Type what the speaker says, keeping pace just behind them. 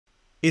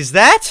Is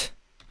that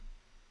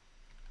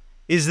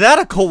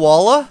a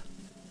koala?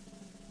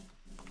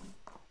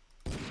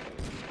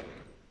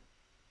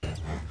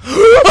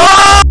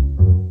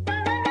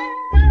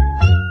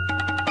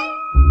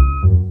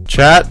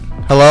 Chat,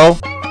 hello?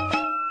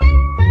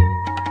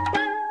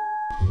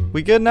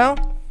 We good now?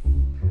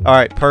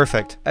 Alright,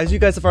 perfect. As you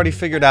guys have already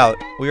figured out,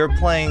 we are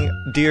playing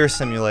Deer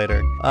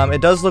Simulator.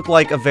 It does look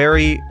like a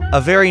very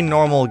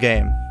normal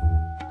game.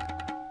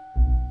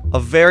 A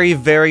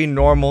very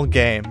normal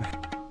game.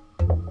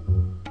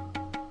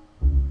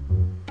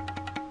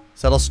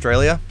 Is that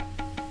Australia?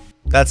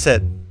 That's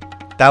it.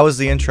 That was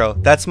the intro.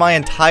 That's my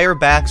entire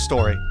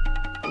backstory.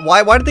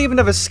 Why did they even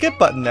have a skip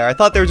button there? I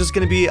thought there was just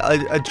gonna be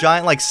a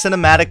giant, like,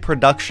 cinematic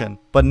production.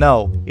 But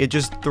no, it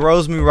just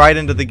throws me right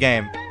into the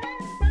game.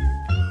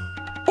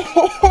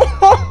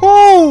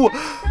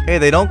 Hey,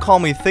 they don't call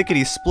me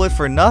Thickety Split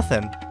for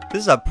nothing.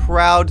 This is a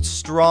proud,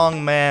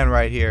 strong man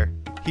right here.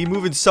 He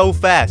moving so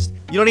fast.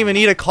 You don't even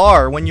need a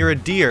car when you're a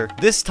deer.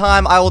 This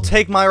time, I will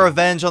take my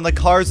revenge on the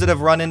cars that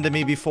have run into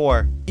me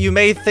before. You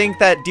may think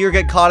that deer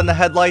get caught in the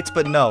headlights,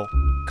 but no.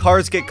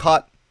 Cars get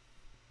caught.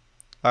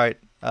 Alright,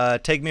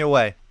 take me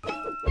away.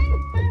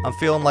 I'm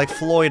feeling like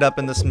Floyd up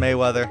in this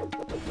Mayweather.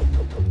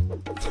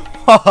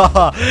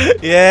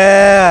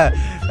 Yeah!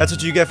 That's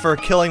what you get for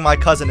killing my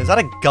cousin. Is that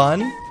a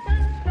gun?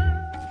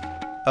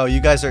 Oh, you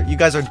guys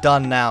are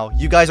done now.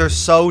 You guys are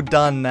so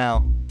done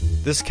now.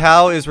 This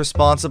cow is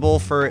responsible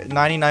for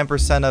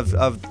 99%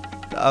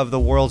 of the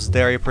world's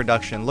dairy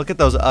production. Look at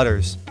those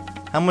udders.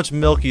 How much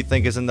milk you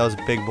think is in those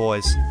big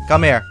boys?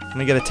 Come here. Let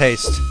me get a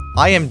taste.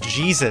 I am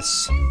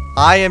Jesus.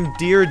 I am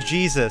dear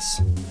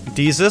Jesus.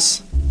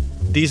 Jesus?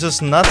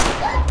 Jesus nuts?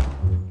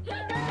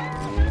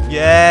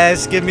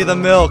 Yes, give me the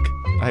milk.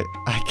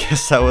 I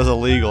guess that was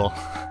illegal.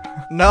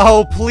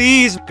 No,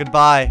 please.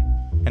 Goodbye.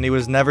 And he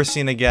was never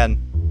seen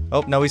again.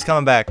 Oh, no, he's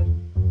coming back.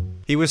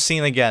 He was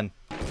seen again.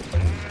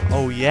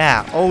 Oh,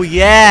 yeah. Oh,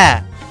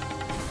 yeah.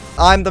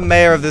 I'm the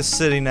mayor of this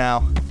city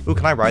now. Ooh,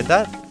 can I ride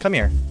that? Come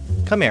here.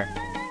 Come here.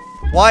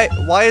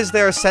 Why is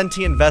there a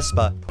sentient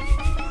Vespa?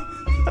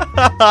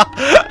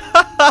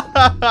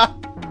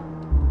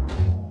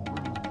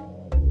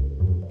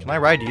 Can I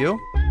ride you?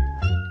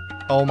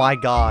 Oh my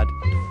god.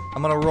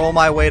 I'm gonna roll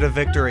my way to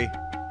victory.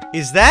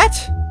 Is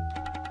that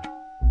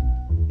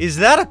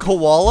a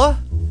koala?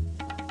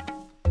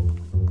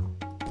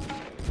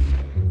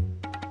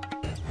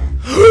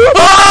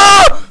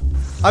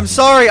 I'm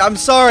sorry.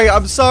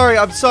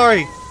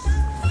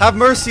 Have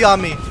mercy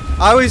on me.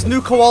 I always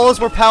knew koalas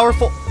were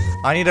powerful.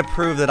 I need to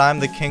prove that I'm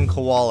the king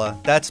koala.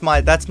 That's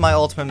my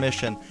ultimate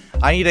mission.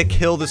 I need to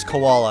kill this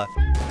koala.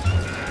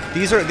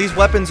 These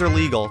weapons are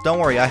legal. Don't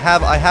worry. I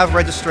have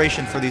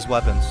registration for these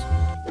weapons.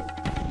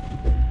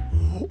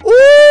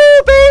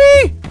 Ooh,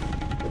 baby!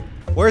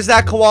 Where's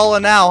that koala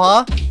now,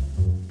 huh?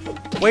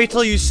 Wait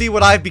till you see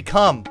what I've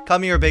become.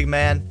 Come here, big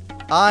man.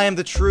 I am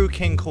the true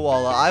king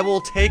koala. I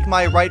will take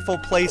my rightful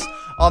place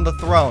on the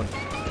throne.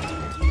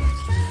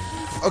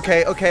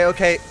 Okay.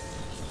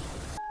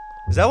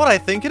 Is that what I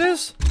think it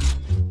is?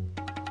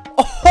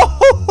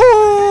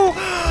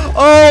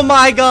 Oh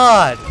my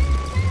god!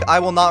 I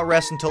will not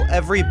rest until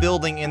every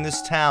building in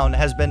this town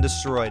has been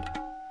destroyed.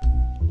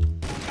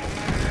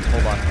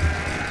 Hold on.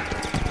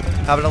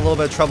 Having a little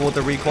bit of trouble with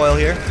the recoil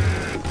here.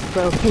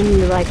 Well, can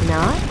you like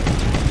not?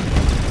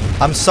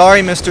 I'm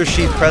sorry, Mr.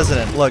 Sheep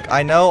President. Look,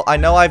 I know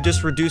I've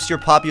just reduced your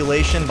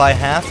population by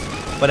half,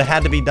 but it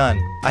had to be done.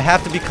 I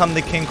have to become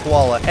the king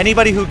koala.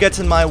 Anybody who gets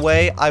in my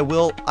way, I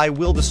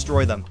will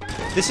destroy them.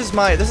 This is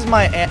my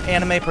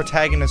anime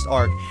protagonist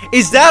arc.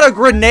 Is that a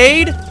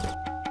grenade?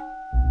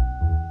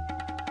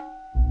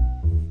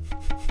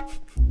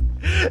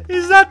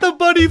 Is that the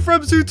bunny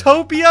from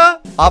Zootopia?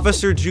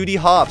 Officer Judy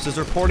Hopps is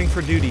reporting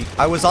for duty.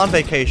 I was on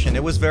vacation.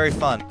 It was very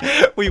fun.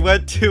 We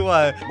went to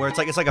where it's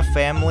like a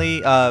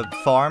family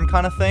farm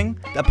kind of thing.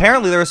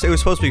 Apparently it was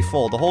supposed to be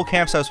full. The whole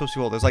campsite was supposed to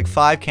be full. There's like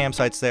 5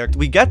 campsites there.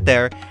 We get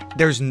there,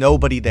 there's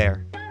nobody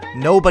there.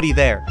 Nobody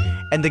there.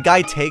 And the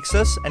guy takes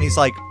us and he's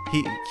like,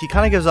 he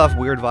kind of gives off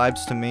weird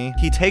vibes to me.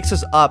 He takes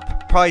us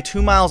up probably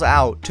 2 miles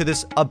out to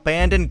this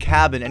abandoned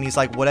cabin and he's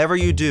like, whatever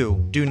you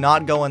do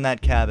not go in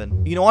that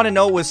cabin. You want to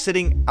know what was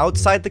sitting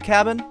outside the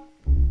cabin?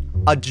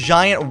 A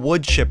giant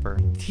wood chipper.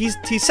 He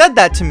said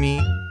that to me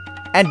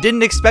and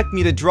didn't expect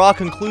me to draw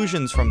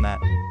conclusions from that.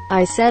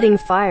 I setting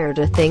fire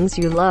to things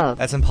you love.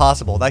 That's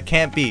impossible. That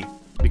can't be.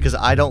 Because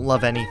I don't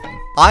love anything.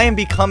 I am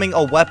becoming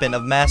a weapon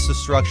of mass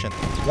destruction.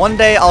 One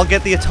day I'll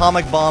get the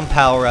atomic bomb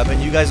power up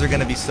and you guys are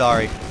gonna be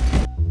sorry.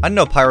 I didn't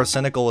know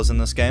Pyrocynical was in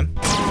this game.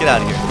 Get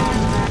out of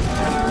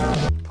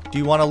here. Do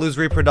you want to lose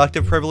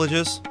reproductive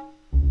privileges?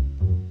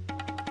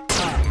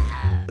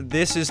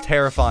 This is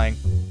terrifying.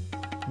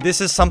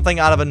 This is something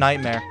out of a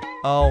nightmare.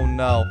 Oh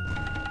no.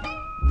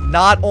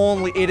 Not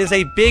only, it is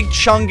a big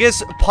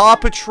Chungus, Paw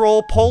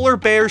Patrol, polar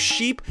bear,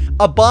 sheep,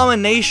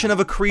 abomination of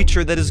a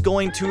creature that is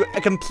going to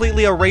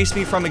completely erase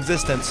me from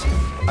existence.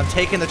 I'm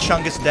taking the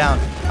Chungus down.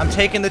 I'm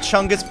taking the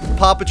Chungus,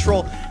 Paw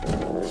Patrol.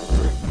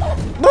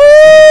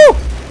 Woo!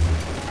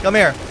 Come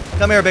here,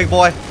 big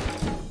boy.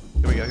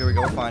 Here we go, here we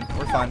go. We're fine.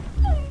 We're fine.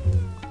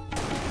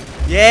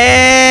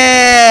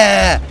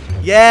 Yeah!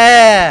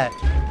 Yeah!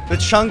 The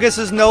Chungus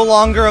is no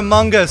longer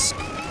among us.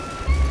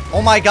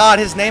 Oh my god,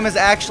 his name is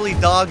actually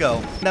Doggo.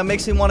 That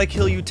makes me want to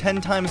kill you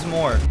 10 times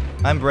more.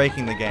 I'm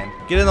breaking the game.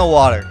 Get in the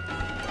water.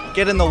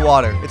 Get in the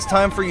water. It's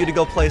time for you to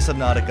go play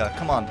Subnautica.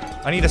 Come on.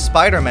 I need a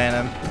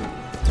Spider-Man him.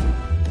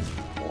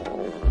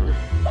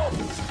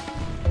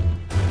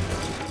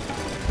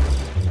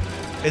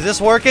 Is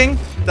this working?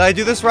 Did I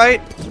do this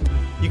right?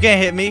 You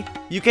can't hit me.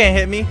 You can't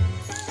hit me.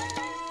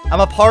 I'm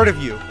a part of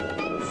you.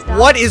 Stop.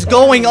 What is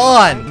going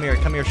on?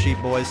 Come here, sheep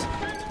boys.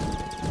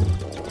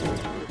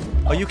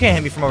 Oh, you can't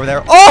hit me from over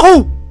there.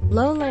 Oh!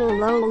 Lol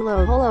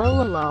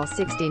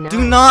 69.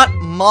 Do not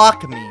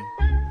mock me.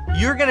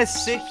 You're gonna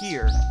sit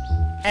here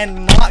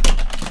and mock.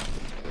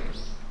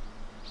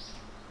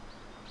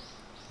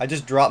 I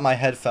just dropped my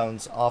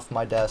headphones off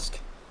my desk,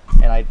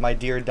 and my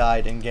deer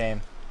died in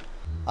game.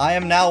 I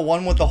am now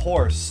one with the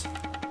horse.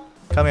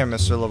 Come here,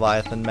 Mr.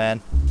 Leviathan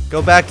man.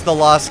 Go back to the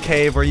lost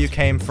cave where you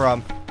came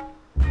from.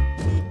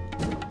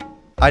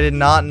 I did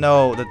not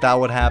know that that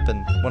would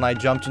happen when I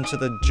jumped into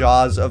the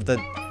jaws of the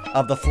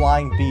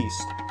flying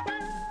beast.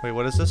 Wait,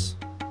 what is this?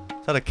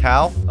 Is that a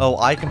cow? Oh,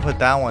 I can put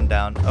that one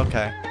down.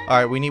 Okay. All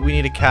right, we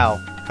need a cow.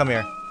 Come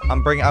here.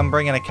 I'm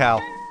bringing a cow.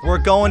 We're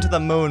going to the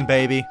moon,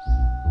 baby.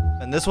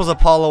 And this was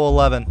Apollo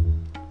 11.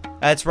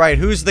 That's right.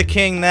 Who's the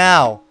king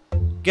now?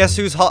 Guess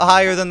who's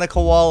higher than the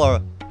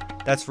koala?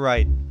 That's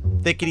right.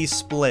 Thickety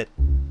split.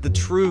 The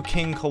true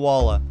king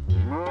koala.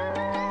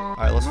 All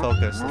right, let's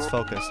focus. Let's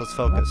focus. Let's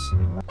focus.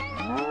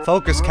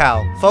 Focus,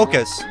 cow.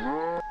 Focus.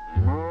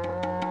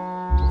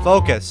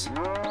 Focus.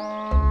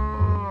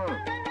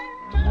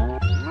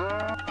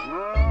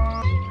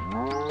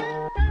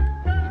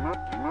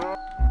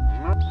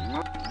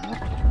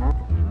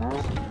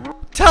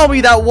 Tell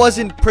me that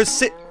wasn't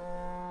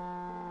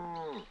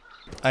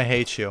I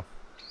hate you.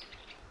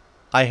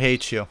 I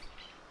hate you.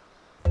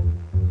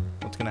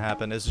 What's gonna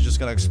happen? Is it just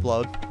gonna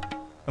explode?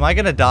 Am I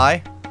gonna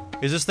die?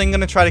 Is this thing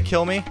gonna try to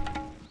kill me?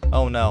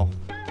 Oh no.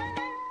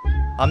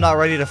 I'm not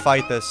ready to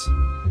fight this.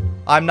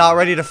 I'm not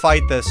ready to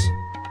fight this.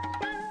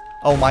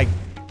 Oh my.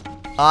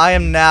 I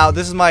am now.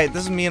 This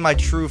is me in my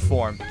true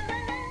form.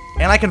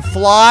 And I can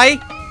fly?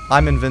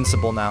 I'm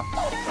invincible now.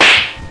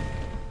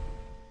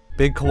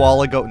 Big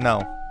koala go.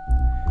 No.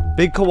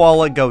 Big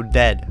koala go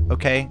dead.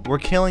 Okay? We're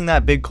killing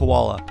that big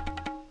koala.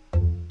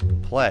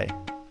 Play.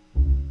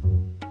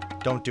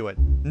 Don't do it.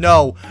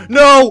 No!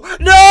 No!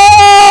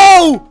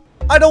 No!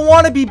 I don't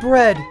want to be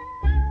bred!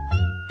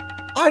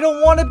 I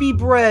don't want to be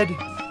bred!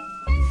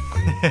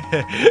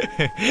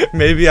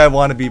 Maybe I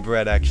want to be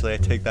bred, actually. I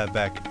take that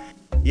back.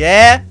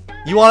 Yeah?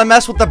 You want to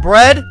mess with the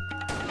bread?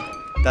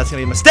 That's gonna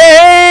be a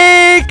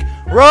mistake!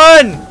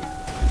 Run!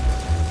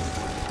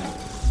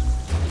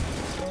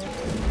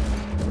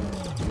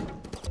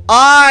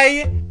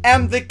 I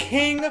am the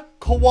king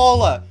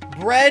koala.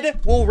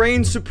 Bread will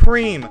reign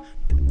supreme.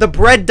 The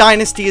bread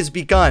dynasty has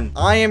begun.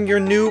 I am your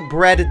new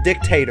bread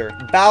dictator.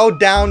 Bow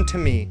down to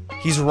me.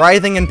 He's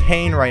writhing in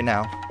pain right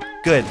now.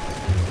 Good.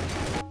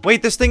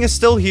 Wait, this thing is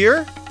still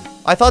here?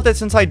 I thought that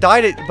since I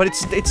died but it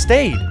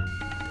stayed.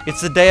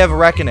 It's the day of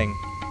reckoning.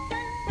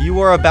 You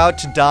are about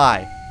to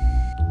die.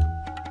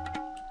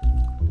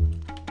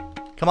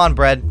 Come on,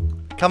 bread.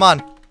 Come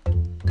on.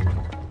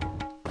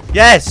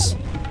 Yes!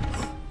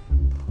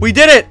 We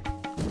did it!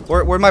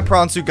 Where'd my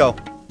prawn suit go?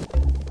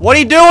 What are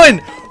you doing?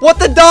 What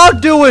the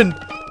dog doing?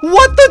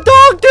 What the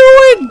dog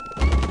doing?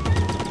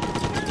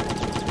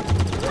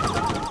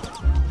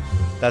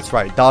 That's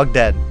right, dog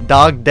dead.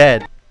 Dog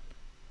dead.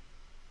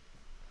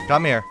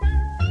 Come here.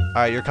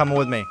 Alright, you're coming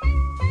with me.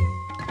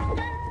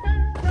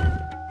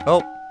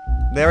 Oh,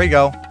 there we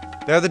go.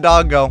 There the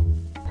dog go.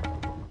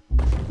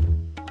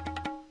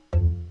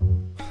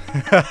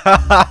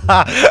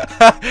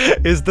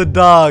 Is the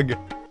dog.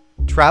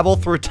 Travel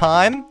through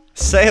time?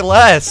 Say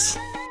less.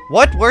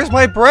 What? Where's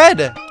my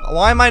bread?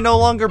 Why am I no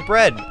longer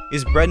bread?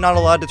 Is bread not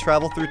allowed to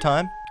travel through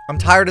time? I'm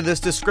tired of this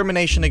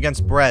discrimination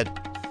against bread.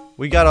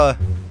 We gotta...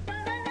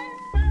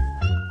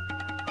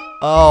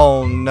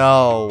 Oh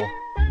no.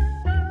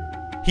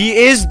 He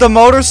is the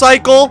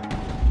motorcycle?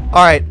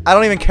 Alright, I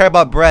don't even care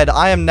about bread.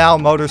 I am now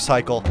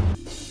motorcycle.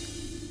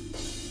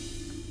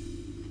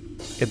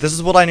 If this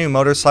is what I knew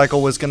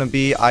motorcycle was gonna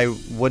be, I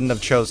wouldn't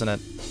have chosen it.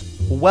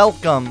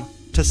 Welcome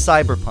to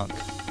Cyberpunk.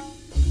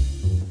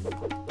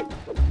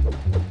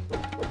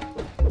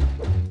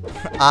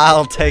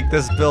 I'll take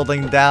this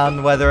building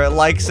down whether it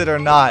likes it or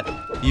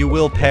not. You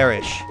will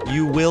perish.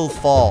 You will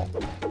fall.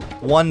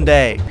 One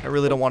day. I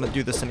really don't want to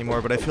do this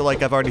anymore, but I feel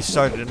like I've already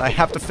started and I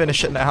have to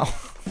finish it now.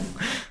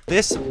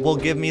 This will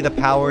give me the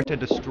power to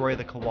destroy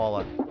the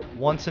koala.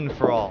 Once and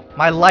for all.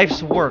 My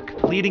life's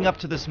work leading up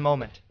to this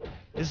moment.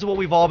 This is what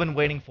we've all been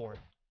waiting for.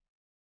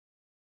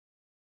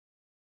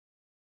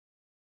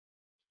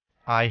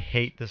 I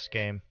hate this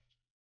game.